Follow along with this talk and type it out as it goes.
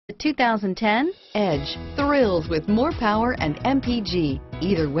2010 Edge. Thrills with more power and MPG.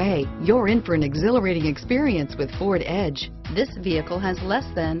 Either way, you're in for an exhilarating experience with Ford Edge. This vehicle has less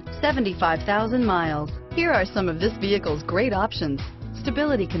than 75,000 miles. Here are some of this vehicle's great options: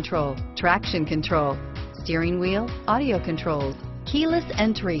 stability control, traction control, steering wheel audio controls, keyless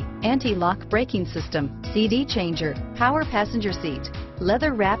entry, anti-lock braking system, CD changer, power passenger seat,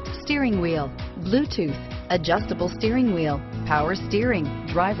 leather-wrapped steering wheel, Bluetooth, adjustable steering wheel, power steering,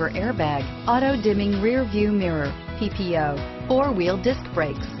 driver airbag, auto-dimming rear view mirror, PPO, four-wheel disc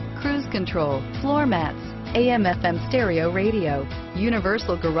brakes, cruise control, floor mats, AM/FM stereo radio,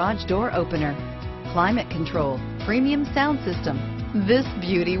 universal garage door opener, climate control, premium sound system. This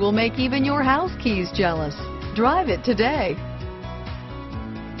beauty will make even your house keys jealous. Drive it today.